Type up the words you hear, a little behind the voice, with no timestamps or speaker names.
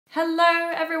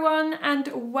Hello everyone and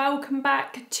welcome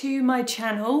back to my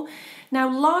channel. Now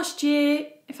last year,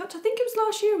 in fact I think it was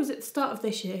last year or was it the start of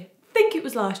this year? I think it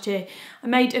was last year. I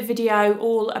made a video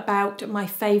all about my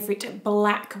favourite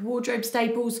black wardrobe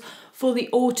staples for the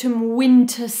autumn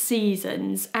winter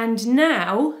seasons, and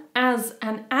now as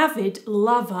an avid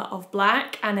lover of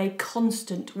black and a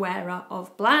constant wearer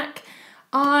of black,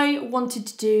 I wanted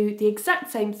to do the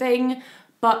exact same thing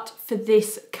but for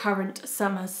this current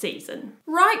summer season.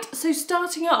 Right, so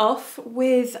starting off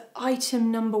with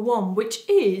item number one, which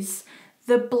is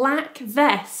the black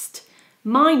vest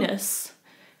minus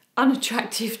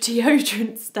unattractive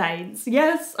deodorant stains.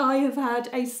 Yes, I have had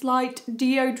a slight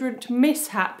deodorant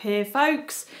mishap here,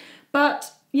 folks,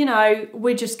 but you know,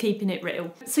 we're just keeping it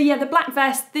real. So yeah, the black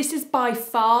vest, this is by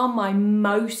far my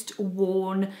most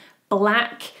worn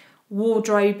black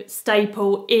wardrobe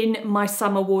staple in my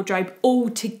summer wardrobe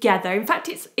altogether. In fact,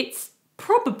 it's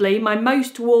probably my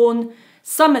most worn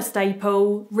summer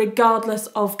staple regardless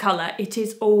of colour. It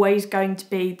is always going to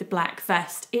be the black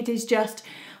vest. It is just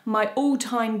my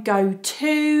all-time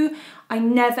go-to. I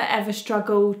never ever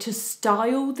struggle to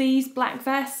style these black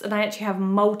vests, and I actually have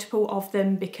multiple of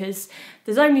them because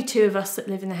there's only two of us that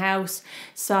live in the house,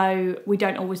 so we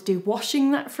don't always do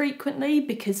washing that frequently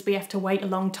because we have to wait a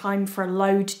long time for a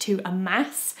load to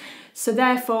amass. So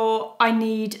therefore I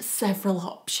need several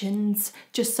options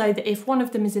just so that if one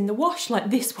of them is in the wash, like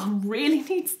this one really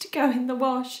needs to go in the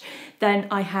wash, then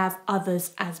I have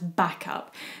others as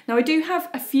backup. Now I do have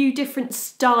a few different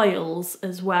styles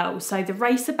as well. So the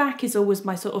racer back is always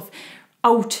my sort of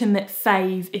ultimate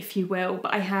fave, if you will,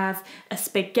 but I have a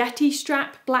spaghetti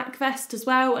strap black vest as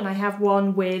well, and I have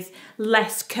one with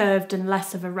less curved and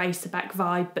less of a racer back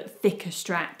vibe but thicker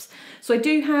straps. So I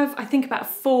do have, I think, about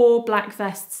 4 black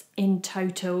vests in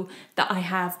total that I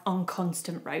have on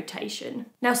constant rotation.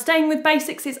 Now staying with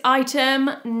basics is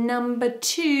item number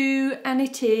 2, and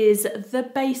it is the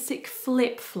basic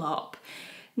flip-flop.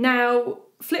 Now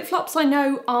flip-flops I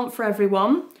know aren't for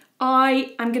everyone.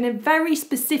 I am going to very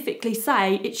specifically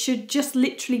say it should just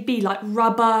literally be like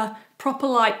rubber,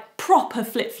 proper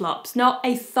flip-flops, not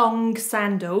a thong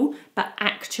sandal, but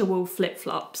actual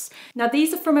flip-flops. Now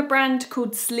these are from a brand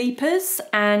called Sleepers,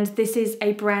 and this is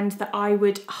a brand that I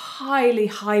would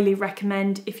highly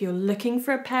recommend if you're looking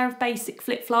for a pair of basic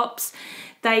flip-flops.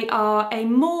 They are a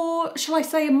more, shall I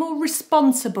say, a more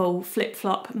responsible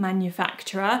flip-flop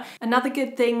manufacturer. Another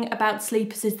good thing about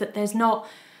Sleepers is that there's not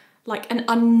like an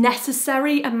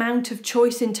unnecessary amount of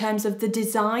choice in terms of the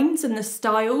designs and the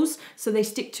styles. So they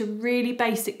stick to really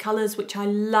basic colours, which I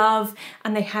love,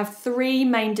 and they have 3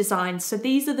 main designs. So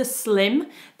these are the slim,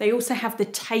 they also have the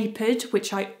tapered,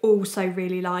 which I also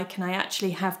really like, and I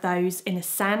actually have those in a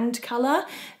sand colour.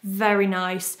 Very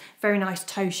nice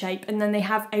toe shape, and then they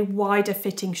have a wider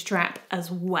fitting strap as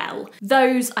well.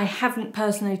 Those I haven't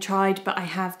personally tried, but I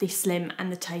have the slim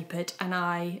and the tapered, and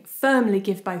I firmly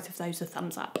give both of those a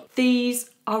thumbs up.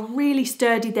 These are really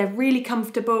sturdy, they're really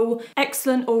comfortable,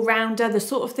 excellent all-rounder, the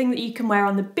sort of thing that you can wear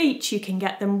on the beach. You can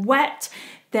get them wet.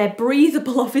 They're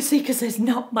breathable, obviously, because there's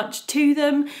not much to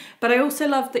them, but I also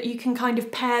love that you can kind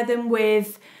of pair them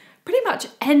with pretty much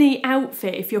any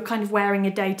outfit if you're kind of wearing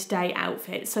a day-to-day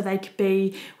outfit. So they could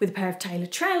be with a pair of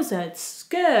tailored trousers,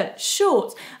 skirt,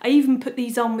 shorts. I even put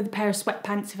these on with a pair of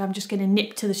sweatpants if I'm just going to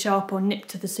nip to the shop or nip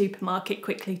to the supermarket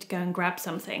quickly to go and grab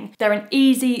something. They're an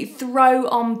easy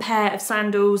throw-on pair of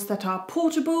sandals that are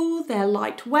portable, they're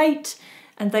lightweight,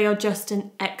 and they are just an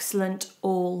excellent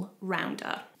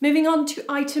all-rounder. Moving on to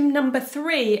item number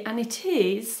 3, and it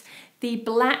is the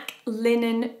black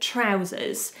linen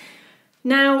trousers.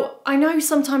 Now, I know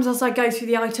sometimes as I go through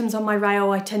the items on my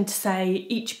rail, I tend to say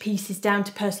each piece is down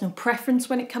to personal preference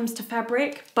when it comes to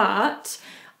fabric, but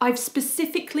I've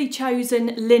specifically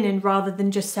chosen linen rather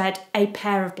than just said a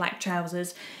pair of black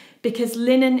trousers, because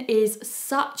linen is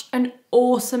such an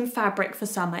awesome fabric for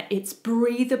summer. It's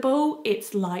breathable,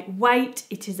 it's lightweight,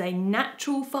 it is a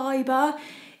natural fibre,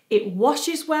 it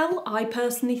washes well, I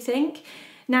personally think.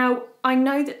 Now, I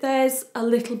know that there's a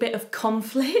little bit of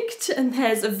conflict and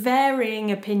there's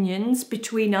varying opinions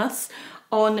between us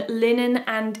on linen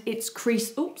and its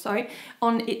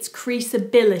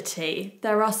creasability.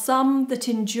 There are some that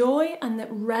enjoy and that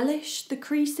relish the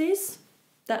creases.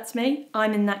 That's me,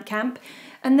 I'm in that camp.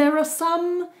 And there are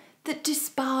some that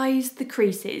despise the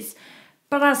creases.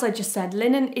 But as I just said,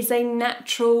 linen is a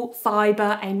natural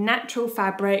fibre, a natural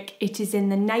fabric. It is in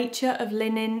the nature of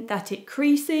linen that it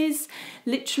creases.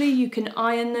 Literally, you can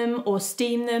iron them or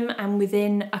steam them, and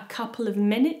within a couple of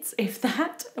minutes, if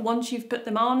that, once you've put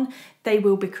them on, they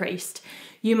will be creased.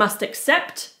 You must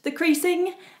accept the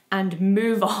creasing and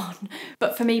move on.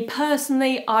 But for me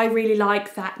personally, I really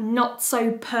like that not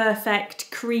so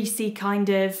perfect, creasy kind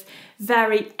of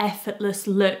very effortless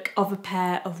look of a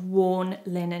pair of worn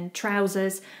linen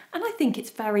trousers, and I think it's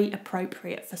very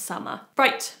appropriate for summer.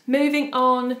 Right, moving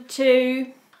on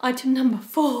to item number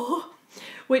 4,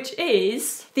 which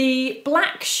is the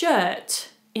black shirt,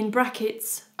 in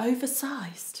brackets,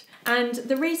 oversized. And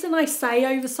the reason I say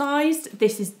oversized,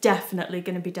 this is definitely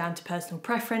going to be down to personal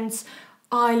preference.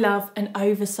 I love an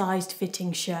oversized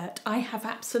fitting shirt. I have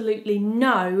absolutely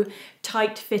no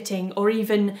tight fitting or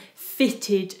even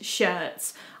fitted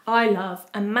shirts. I love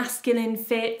a masculine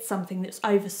fit, something that's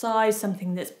oversized,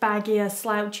 something that's baggier,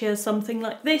 slouchier, something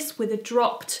like this with a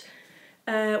dropped,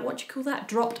 what do you call that?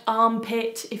 Dropped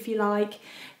armpit, if you like.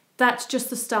 That's just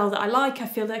the style that I like. I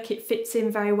feel like it fits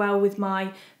in very well with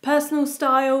my personal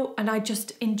style and I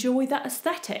just enjoy that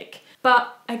aesthetic.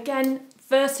 But again,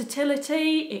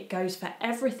 versatility, it goes for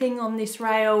everything on this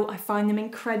rail. I find them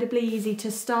incredibly easy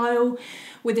to style.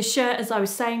 With a shirt, as I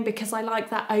was saying, because I like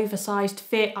that oversized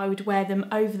fit, I would wear them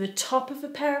over the top of a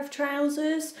pair of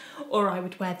trousers, or I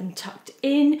would wear them tucked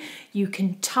in. You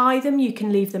can tie them, you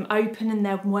can leave them open and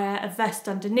then wear a vest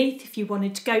underneath if you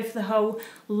wanted to go for the whole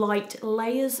light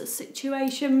layers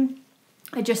situation.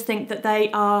 I just think that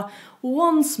they are,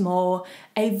 once more,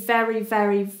 a very,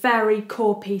 very, very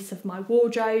core piece of my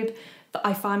wardrobe that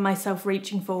I find myself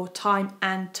reaching for time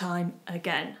and time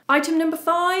again. Item number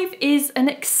 5 is an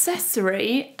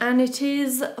accessory, and it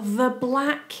is the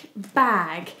black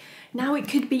bag. Now it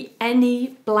could be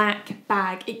any black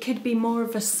bag. It could be more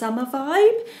of a summer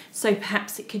vibe, so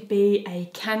perhaps it could be a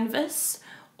canvas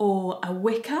or a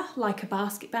wicker like a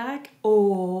basket bag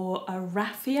or a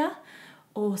raffia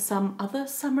or some other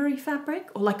summery fabric,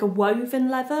 or like a woven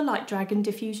leather like Dragon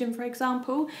Diffusion, for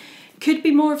example. Could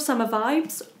be more of summer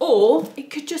vibes, or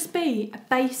it could just be a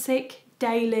basic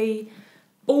daily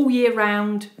all year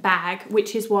round bag,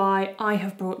 which is why I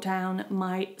have brought down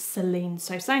my Celine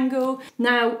Sosangle.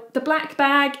 Now, the black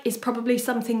bag is probably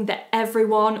something that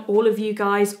everyone, all of you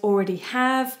guys already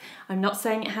have. I'm not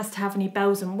saying it has to have any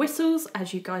bells and whistles.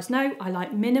 As you guys know, I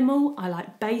like minimal, I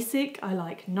like basic, I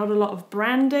like not a lot of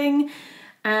branding.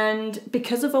 And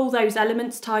because of all those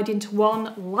elements tied into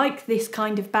one, like this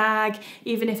kind of bag,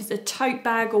 even if it's a tote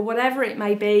bag or whatever it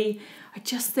may be, I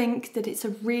just think that it's a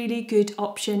really good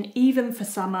option, even for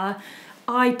summer.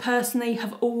 I personally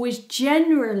have always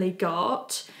generally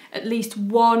got at least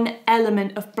one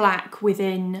element of black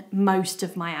within most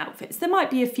of my outfits. There might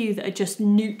be a few that are just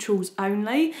neutrals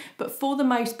only, but for the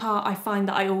most part, I find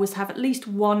that I always have at least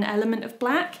one element of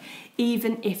black,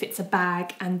 even if it's a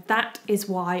bag, and that is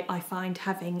why I find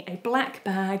having a black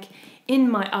bag in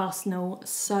my arsenal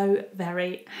so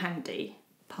very handy.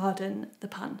 Pardon the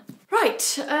pun.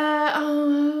 Right,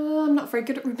 I'm not very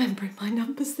good at remembering my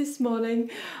numbers this morning.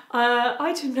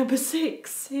 Item number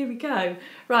 6, here we go.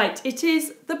 Right, it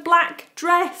is the black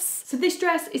dress. So this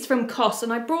dress is from COS,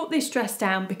 and I brought this dress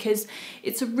down because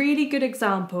it's a really good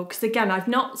example, because again, I've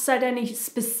not said any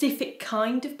specific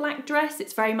kind of black dress.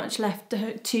 It's very much left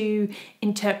to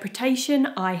interpretation.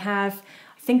 I have,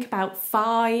 I think, about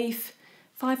five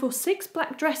or six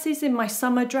black dresses in my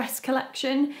summer dress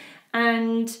collection.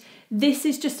 And this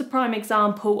is just a prime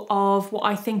example of what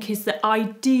I think is the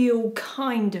ideal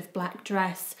kind of black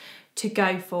dress to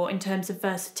go for in terms of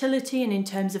versatility and in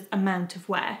terms of amount of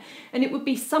wear. And it would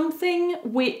be something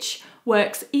which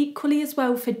works equally as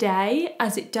well for day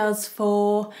as it does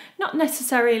for not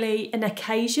necessarily an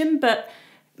occasion, but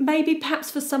maybe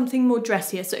perhaps for something more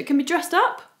dressier. So it can be dressed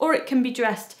up or it can be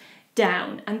dressed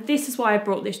down. And this is why I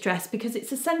brought this dress, because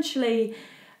it's essentially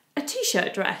a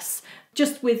t-shirt dress,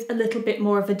 just with a little bit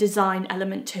more of a design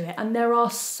element to it. And there are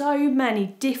so many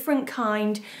different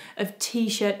kind of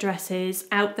t-shirt dresses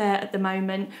out there at the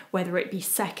moment, whether it be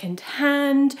second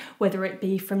hand, whether it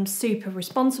be from super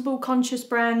responsible conscious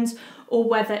brands, or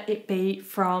whether it be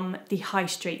from the high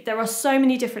street. There are so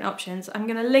many different options. I'm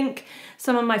gonna link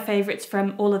some of my favorites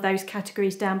from all of those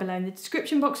categories down below in the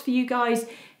description box for you guys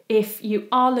if you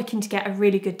are looking to get a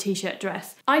really good t-shirt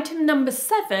dress. Item number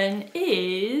 7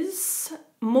 is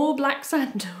more black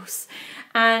sandals,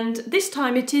 and this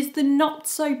time it is the not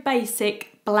so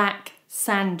basic black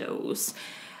sandals.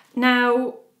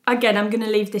 Now again, I'm going to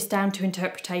leave this down to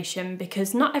interpretation,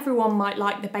 because not everyone might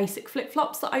like the basic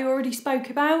flip-flops that I already spoke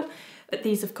about, but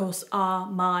these of course are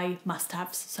my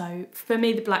must-haves. So for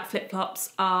me, the black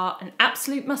flip-flops are an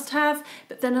absolute must-have,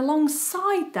 but then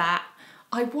alongside that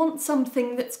I want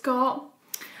something that's got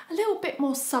a little bit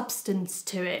more substance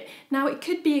to it. Now it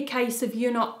could be a case of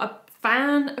you're not a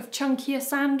fan of chunkier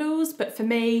sandals, but for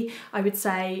me, I would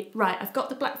say, right, I've got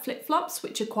the black flip-flops,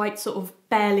 which are quite sort of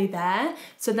barely there.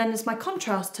 So then as my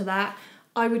contrast to that,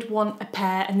 I would want a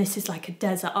pair, and this is like a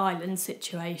desert island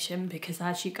situation, because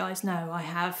as you guys know,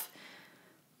 I've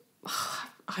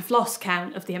lost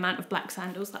count of the amount of black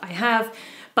sandals that I have,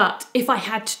 but if I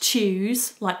had to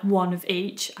choose like one of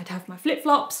each, I'd have my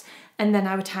flip-flops, and then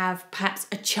I would have perhaps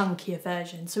a chunkier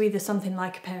version. So either something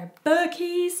like a pair of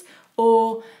Birkies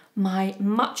or my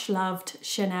much loved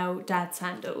Chanel dad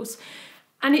sandals.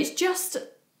 And it's just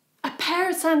a pair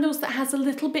of sandals that has a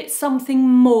little bit something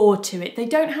more to it. They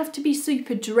don't have to be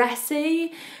super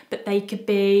dressy, but they could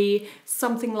be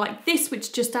something like this,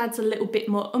 which just adds a little bit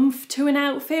more oomph to an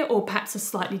outfit, or perhaps a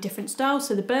slightly different style.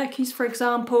 So the Birkies, for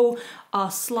example, are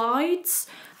slides,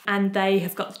 and they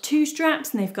have got the 2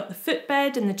 straps, and they've got the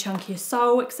footbed and the chunkier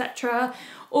sole, etc.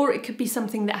 Or it could be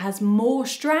something that has more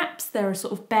straps. They're a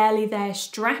sort of barely there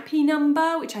strappy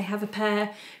number, which I have a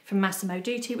pair from Massimo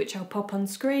Dutti, which I'll pop on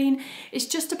screen. It's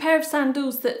just a pair of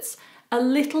sandals that's a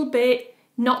little bit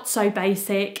not so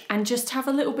basic and just have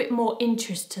a little bit more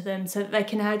interest to them, so that they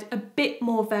can add a bit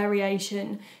more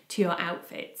variation to your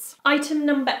outfits. Item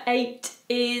number 8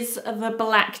 is the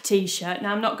black t-shirt.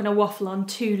 Now I'm not going to waffle on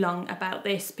too long about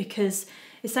this, because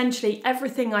essentially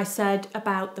everything I said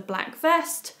about the black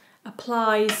vest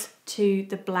applies to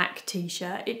the black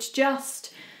t-shirt. It's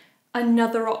just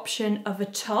another option of a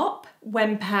top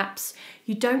when perhaps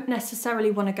you don't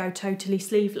necessarily want to go totally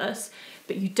sleeveless,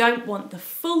 but you don't want the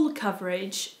full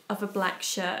coverage of a black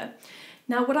shirt.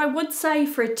 Now, what I would say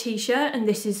for a t-shirt, and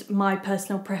this is my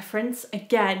personal preference,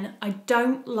 again, I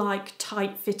don't like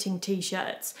tight-fitting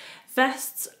t-shirts.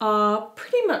 Vests are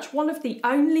pretty much one of the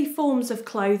only forms of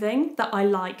clothing that I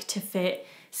like to fit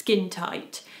skin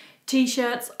tight.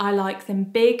 T-shirts, I like them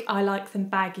big, I like them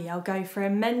baggy. I'll go for a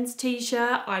men's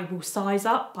t-shirt, I will size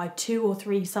up by 2 or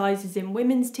 3 sizes in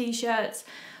women's t-shirts.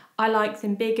 I like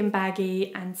them big and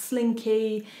baggy and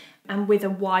slinky, and with a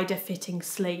wider fitting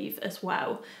sleeve as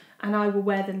well. And I will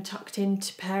wear them tucked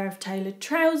into a pair of tailored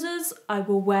trousers. I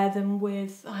will wear them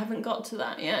with, I haven't got to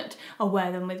that yet, I'll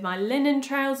wear them with my linen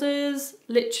trousers,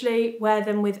 literally wear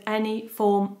them with any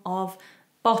form of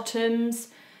bottoms.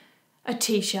 A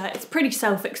t-shirt, it's pretty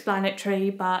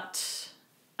self-explanatory, but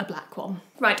a black one.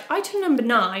 Right, item number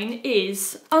 9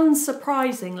 is,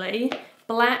 unsurprisingly,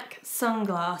 black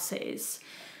sunglasses.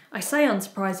 I say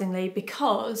unsurprisingly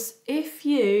because if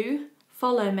you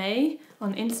follow me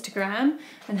on Instagram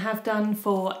and have done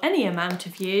for any amount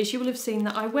of years, you will have seen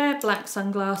that I wear black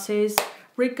sunglasses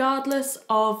regardless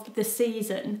of the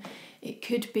season. It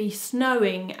could be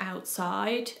snowing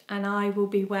outside and I will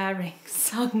be wearing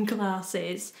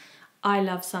sunglasses. I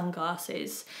love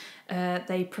sunglasses.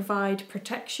 They provide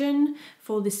protection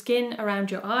for the skin around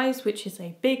your eyes, which is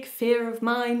a big fear of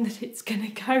mine, that it's going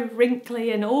to go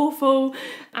wrinkly and awful.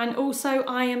 And also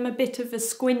I am a bit of a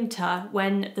squinter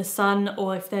when the sun,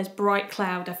 or if there's bright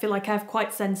cloud. I feel like I have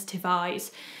quite sensitive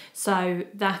eyes. So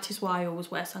that is why I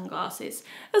always wear sunglasses.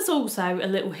 There's also a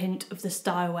little hint of the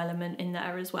style element in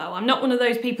there as well. I'm not one of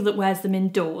those people that wears them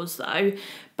indoors though,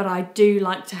 but I do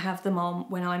like to have them on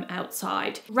when I'm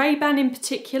outside. Ray-Ban in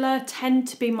particular tend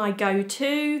to be my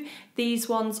go-to. These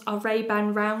ones are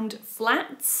Ray-Ban round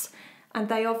flats, and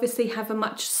they obviously have a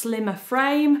much slimmer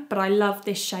frame, but I love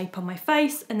this shape on my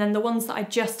face. And then the ones that I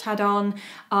just had on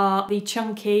are the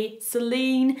chunky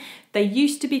Celine. They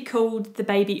used to be called the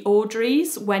Baby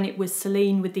Audreys when it was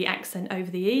Celine with the accent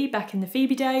over the E back in the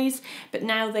Phoebe days, but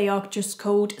now they are just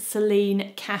called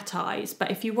Celine Cat Eyes.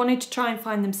 But if you wanted to try and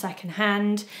find them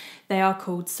secondhand, they are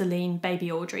called Celine Baby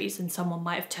Audreys, and someone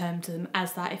might have termed them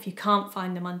as that if you can't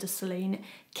find them under Celine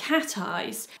Cat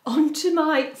Eyes. On to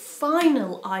my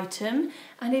final item,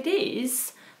 and it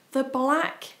is the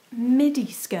black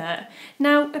midi skirt.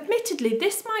 Now, admittedly,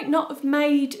 this might not have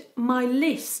made my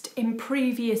list in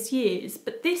previous years,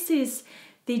 but this is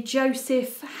the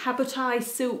Joseph Habotai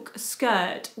silk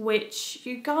skirt, which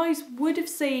you guys would have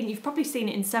seen. You've probably seen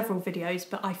it in several videos,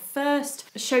 but I first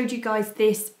showed you guys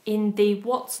this in the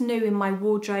What's New in My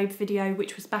Wardrobe video,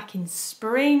 which was back in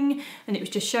spring, and it was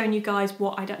just showing you guys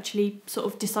what I'd actually sort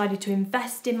of decided to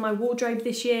invest in my wardrobe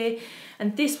this year.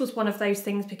 And this was one of those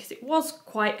things because it was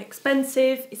quite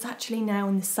expensive. It's actually now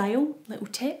in the sale, little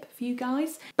tip for you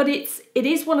guys. But it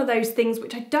is one of those things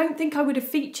which I don't think I would have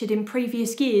featured in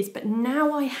previous years, but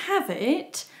now I have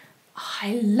it,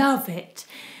 I love it.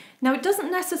 Now, it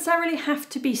doesn't necessarily have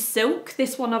to be silk.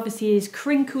 This one obviously is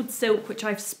crinkled silk, which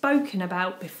I've spoken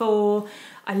about before.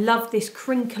 I love this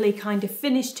crinkly kind of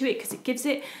finish to it because it gives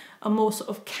it a more sort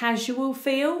of casual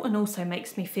feel and also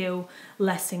makes me feel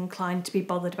less inclined to be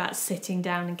bothered about sitting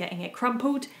down and getting it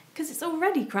crumpled. because it's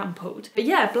already crumpled. But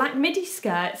yeah, black midi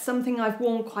skirt, something I've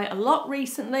worn quite a lot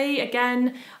recently.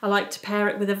 Again, I like to pair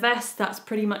it with a vest. That's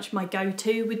pretty much my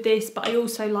go-to with this, but I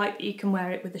also like that you can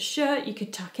wear it with a shirt. You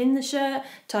could tuck in the shirt,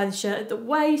 tie the shirt at the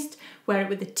waist, wear it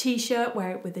with a t-shirt,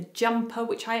 wear it with a jumper,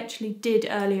 which I actually did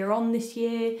earlier on this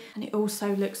year. And it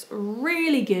also looks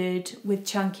really good with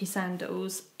chunky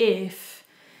sandals if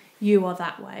you are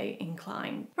that way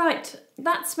inclined. Right,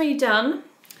 that's me done.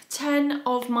 10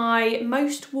 of my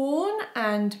most worn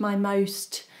and my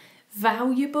most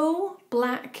valuable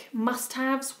black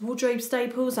must-haves, wardrobe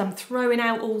staples. I'm throwing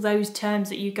out all those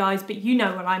terms at you guys, but you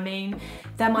know what I mean.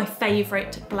 They're my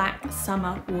favourite black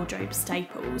summer wardrobe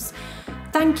staples.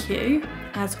 Thank you,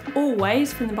 as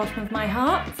always, from the bottom of my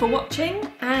heart for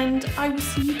watching, and I will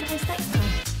see you guys next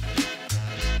time.